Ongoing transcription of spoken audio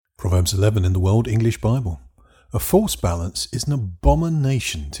Proverbs 11 in the World English Bible. A false balance is an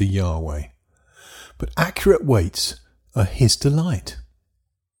abomination to Yahweh, but accurate weights are his delight.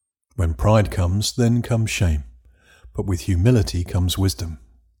 When pride comes, then comes shame, but with humility comes wisdom.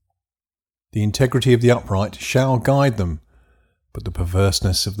 The integrity of the upright shall guide them, but the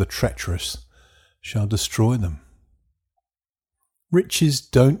perverseness of the treacherous shall destroy them. Riches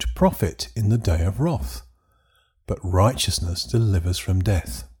don't profit in the day of wrath, but righteousness delivers from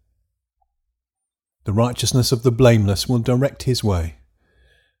death. The righteousness of the blameless will direct his way,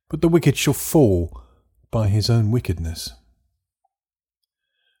 but the wicked shall fall by his own wickedness.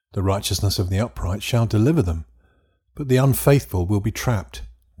 The righteousness of the upright shall deliver them, but the unfaithful will be trapped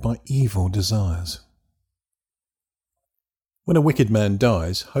by evil desires. When a wicked man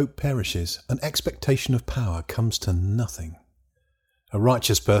dies, hope perishes, and expectation of power comes to nothing. A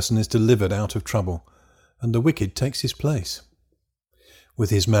righteous person is delivered out of trouble, and the wicked takes his place. With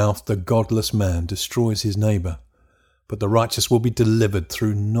his mouth the godless man destroys his neighbour, but the righteous will be delivered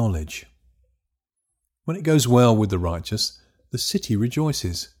through knowledge. When it goes well with the righteous, the city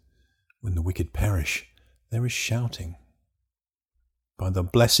rejoices. When the wicked perish, there is shouting. By the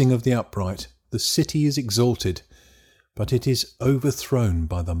blessing of the upright, the city is exalted, but it is overthrown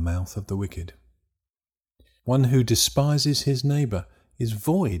by the mouth of the wicked. One who despises his neighbour is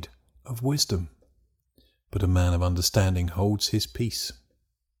void of wisdom, but a man of understanding holds his peace.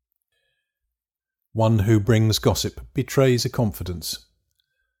 One who brings gossip betrays a confidence,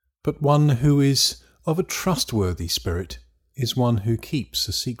 but one who is of a trustworthy spirit is one who keeps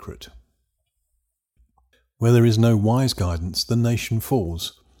a secret. Where there is no wise guidance, the nation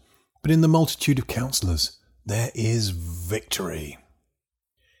falls, but in the multitude of counsellors there is victory.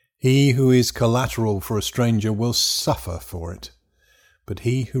 He who is collateral for a stranger will suffer for it, but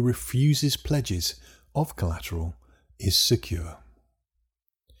he who refuses pledges of collateral is secure.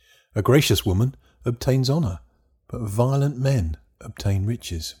 A gracious woman obtains honour, but violent men obtain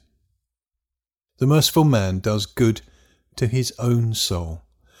riches. The merciful man does good to his own soul,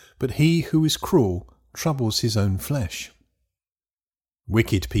 but he who is cruel troubles his own flesh.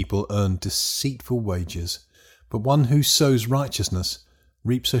 Wicked people earn deceitful wages, but one who sows righteousness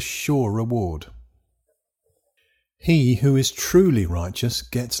reaps a sure reward. He who is truly righteous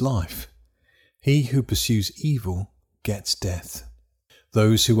gets life. He who pursues evil gets death.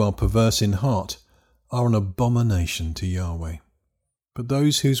 Those who are perverse in heart are an abomination to Yahweh, but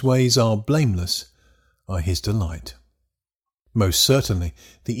those whose ways are blameless are his delight. Most certainly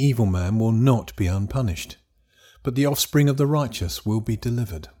the evil man will not be unpunished, but the offspring of the righteous will be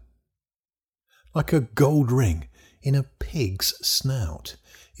delivered. Like a gold ring in a pig's snout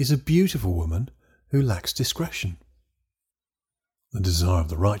is a beautiful woman who lacks discretion. The desire of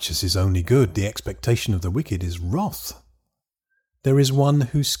the righteous is only good, the expectation of the wicked is wrath. There is one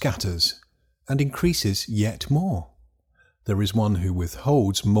who scatters and increases yet more. There is one who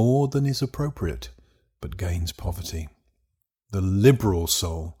withholds more than is appropriate, but gains poverty. The liberal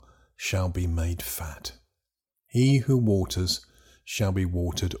soul shall be made fat. He who waters shall be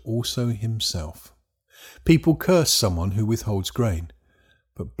watered also himself. People curse someone who withholds grain,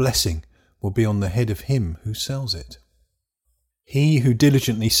 but blessing will be on the head of him who sells it. He who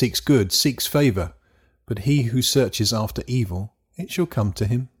diligently seeks good seeks favour, but he who searches after evil, it shall come to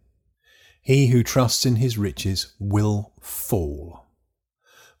him. He who trusts in his riches will fall,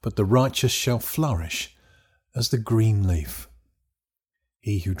 but the righteous shall flourish as the green leaf.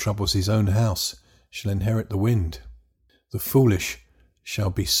 He who troubles his own house shall inherit the wind. The foolish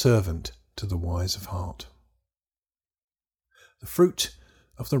shall be servant to the wise of heart. The fruit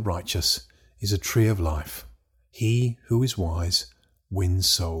of the righteous is a tree of life. He who is wise wins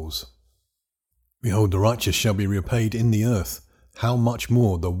souls. Behold, the righteous shall be repaid in the earth. How much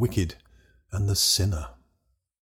more the wicked and the sinner?